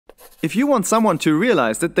If you want someone to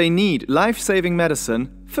realize that they need life-saving medicine,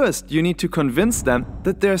 first you need to convince them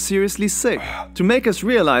that they're seriously sick. To make us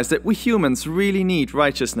realize that we humans really need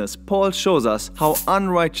righteousness, Paul shows us how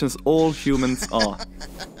unrighteous all humans are.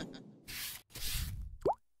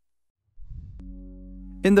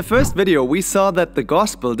 In the first video, we saw that the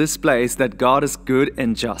gospel displays that God is good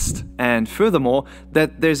and just, and furthermore,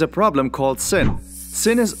 that there's a problem called sin.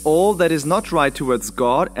 Sin is all that is not right towards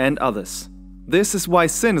God and others. This is why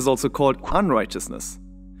sin is also called unrighteousness.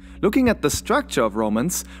 Looking at the structure of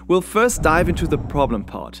Romans, we'll first dive into the problem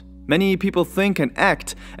part. Many people think and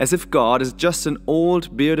act as if God is just an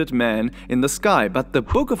old bearded man in the sky, but the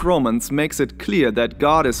book of Romans makes it clear that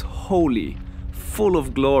God is holy, full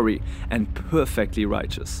of glory, and perfectly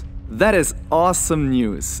righteous. That is awesome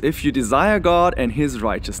news if you desire God and His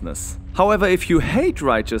righteousness. However, if you hate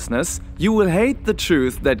righteousness, you will hate the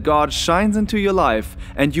truth that God shines into your life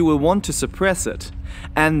and you will want to suppress it.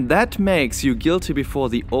 And that makes you guilty before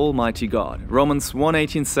the Almighty God. Romans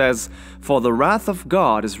 1:18 says, "For the wrath of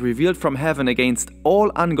God is revealed from heaven against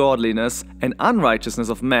all ungodliness and unrighteousness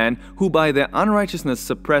of men who by their unrighteousness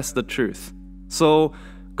suppress the truth." So,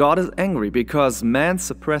 God is angry because man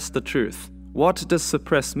suppressed the truth. What does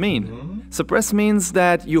suppress mean? Suppress means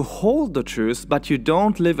that you hold the truth, but you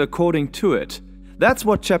don't live according to it. That's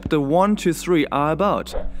what chapter 1 to 3 are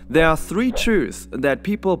about. There are 3 truths that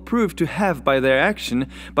people prove to have by their action,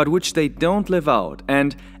 but which they don't live out.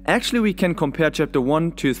 And actually we can compare chapter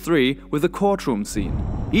 1 to 3 with a courtroom scene.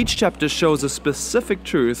 Each chapter shows a specific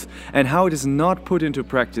truth and how it is not put into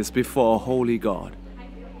practice before a holy God.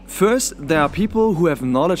 First, there are people who have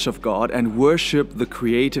knowledge of God and worship the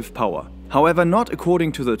creative power. However, not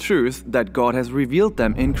according to the truth that God has revealed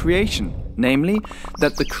them in creation, namely,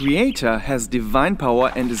 that the Creator has divine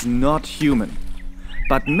power and is not human.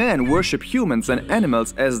 But men worship humans and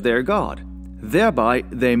animals as their God. Thereby,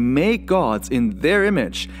 they make gods in their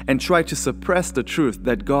image and try to suppress the truth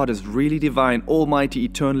that God is really divine, almighty,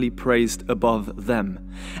 eternally praised above them.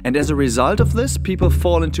 And as a result of this, people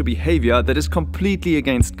fall into behavior that is completely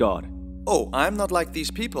against God. "Oh, I'm not like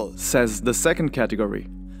these people," says the second category.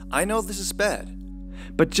 "I know this is bad."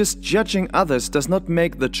 But just judging others does not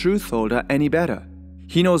make the truth holder any better.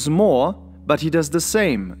 He knows more, but he does the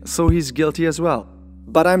same, so he's guilty as well.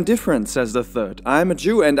 "But I'm different," says the third. "I'm a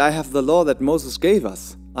Jew and I have the law that Moses gave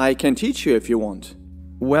us. I can teach you if you want."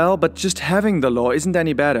 Well, but just having the law isn't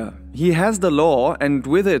any better. He has the law and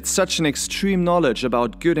with it such an extreme knowledge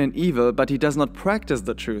about good and evil, but he does not practice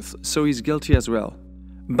the truth, so he's guilty as well.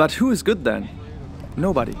 But who is good then?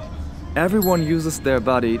 Nobody. Everyone uses their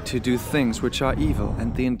body to do things which are evil,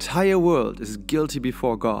 and the entire world is guilty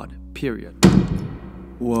before God, period.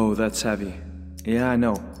 Whoa, that's heavy. Yeah, I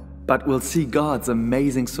know. But we'll see God's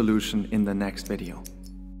amazing solution in the next video.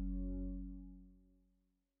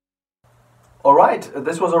 Alright,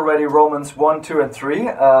 this was already Romans 1, 2 and 3.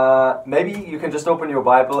 Maybe you can just open your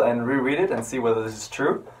Bible and reread it and see whether this is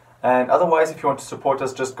true. And otherwise, if you want to support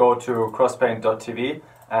us, just go to crosspaint.tv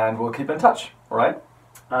and we'll keep in touch, alright?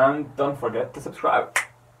 And don't forget to subscribe.